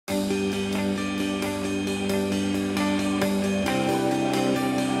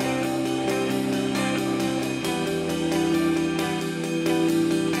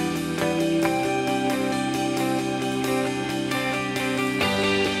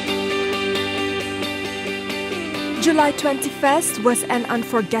July 21st was an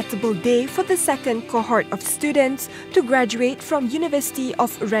unforgettable day for the second cohort of students to graduate from University of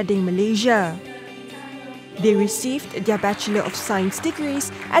Reading Malaysia. They received their Bachelor of Science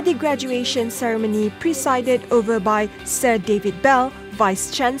degrees at the graduation ceremony presided over by Sir David Bell,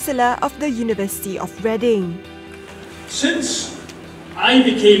 Vice-Chancellor of the University of Reading. Since I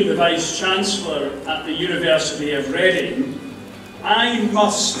became the Vice-Chancellor at the University of Reading, I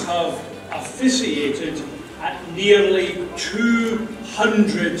must have officiated at nearly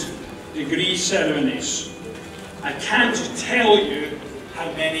 200 degree ceremonies. I can't tell you how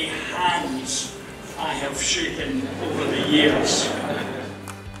many hands I have shaken over the years.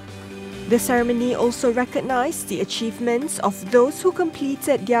 The ceremony also recognized the achievements of those who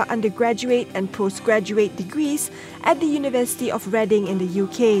completed their undergraduate and postgraduate degrees at the University of Reading in the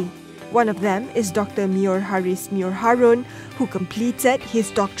UK. One of them is Dr. Mior Haris Mior Harun, who completed his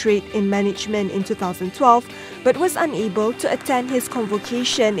doctorate in management in 2012 but was unable to attend his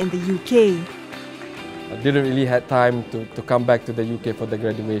convocation in the UK. I didn't really have time to come back to the UK for the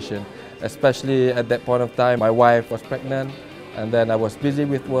graduation, especially at that point of time. My wife was pregnant and then I was busy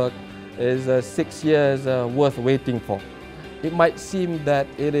with work. It's 6 years worth waiting for. It might seem that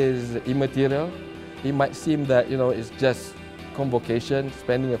it is immaterial. It might seem that, it's just convocation,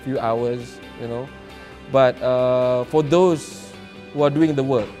 spending a few hours, But for those who are doing the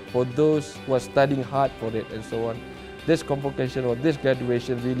work, for those who are studying hard for it and so on, this convocation or this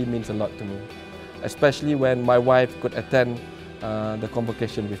graduation really means a lot to me. Especially when my wife could attend the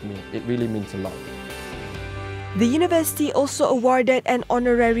convocation with me. It really means a lot. The university also awarded an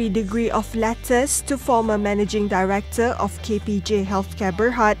Honorary Degree of Letters to former Managing Director of KPJ Healthcare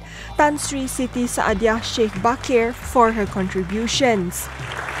Bhd, Tan Sri Siti Saadiah Sheikh Bakir, for her contributions.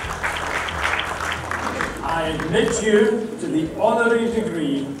 I admit you to the Honorary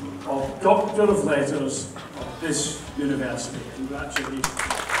Degree of Doctor of Letters of this university. Congratulations.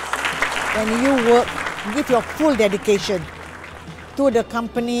 When you work, give your full dedication to the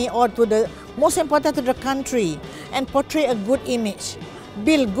company or to the, most important, to the country, and portray a good image,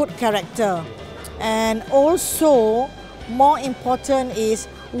 build good character. And also, more important is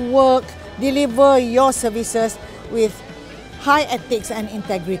work, deliver your services with high ethics and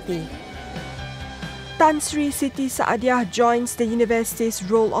integrity. Tan Sri Siti Saadiah joins the university's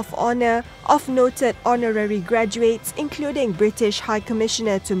roll of honour of noted honorary graduates including British High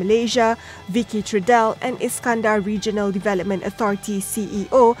Commissioner to Malaysia, Vicky Trudell, and Iskandar Regional Development Authority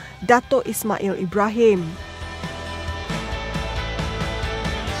CEO, Dato Ismail Ibrahim.